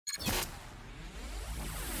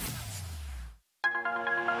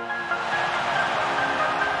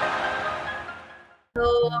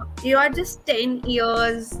So you are just 10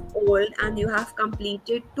 years old and you have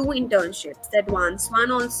completed two internships, the advanced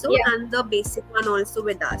one also Yeah. and the basic one also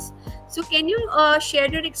with us. So can you share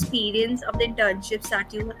your experience of the internships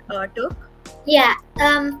that you took? Yeah.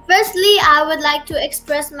 Firstly, I would like to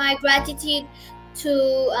express my gratitude to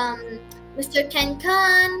Mr. Ken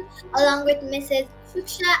Kahn, along with Mrs.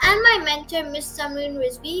 Shuksha, and my mentor, Miss Samreen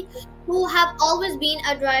Rizvi, who have always been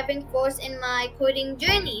a driving force in my coding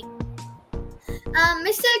journey.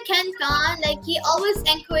 Mr. Ken Khan, like he always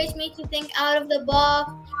encouraged me to think out of the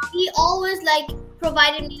box. He always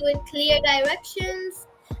provided me with clear directions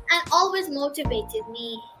and always motivated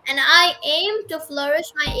me. And I aim to flourish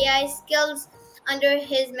my AI skills under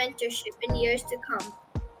his mentorship in years to come.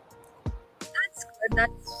 That's good,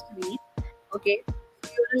 that's sweet. Okay,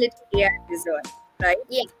 so you're a little AI wizard, right?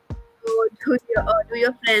 Yeah. So do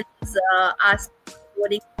your friends ask for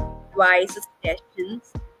coding advice or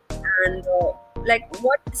suggestions? And like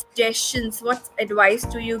what suggestions, what advice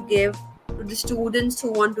do you give to the students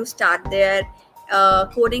who want to start their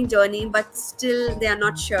coding journey but still they are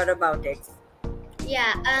not sure about it?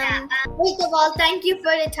 Yeah. First of all, thank you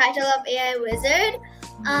for the title of AI Wizard.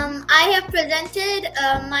 I have presented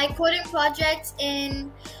my coding projects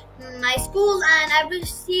in my school, and I've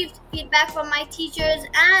received feedback from my teachers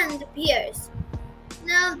and peers.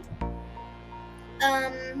 Now,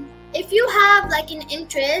 if you have an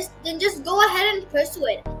interest, then just go ahead and pursue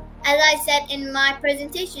it. As I said in my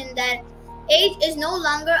presentation, that age is no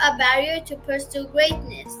longer a barrier to pursue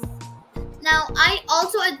greatness. Now, I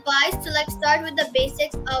also advise to start with the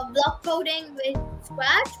basics of block coding with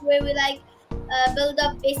Scratch, where we build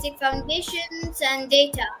up basic foundations and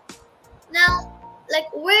data. Now,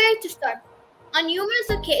 where to start? On numerous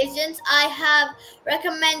occasions, I have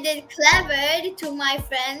recommended Clever to my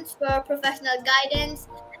friends for professional guidance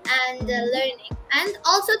and learning, and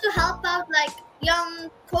also to help out young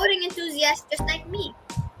coding enthusiasts just like me.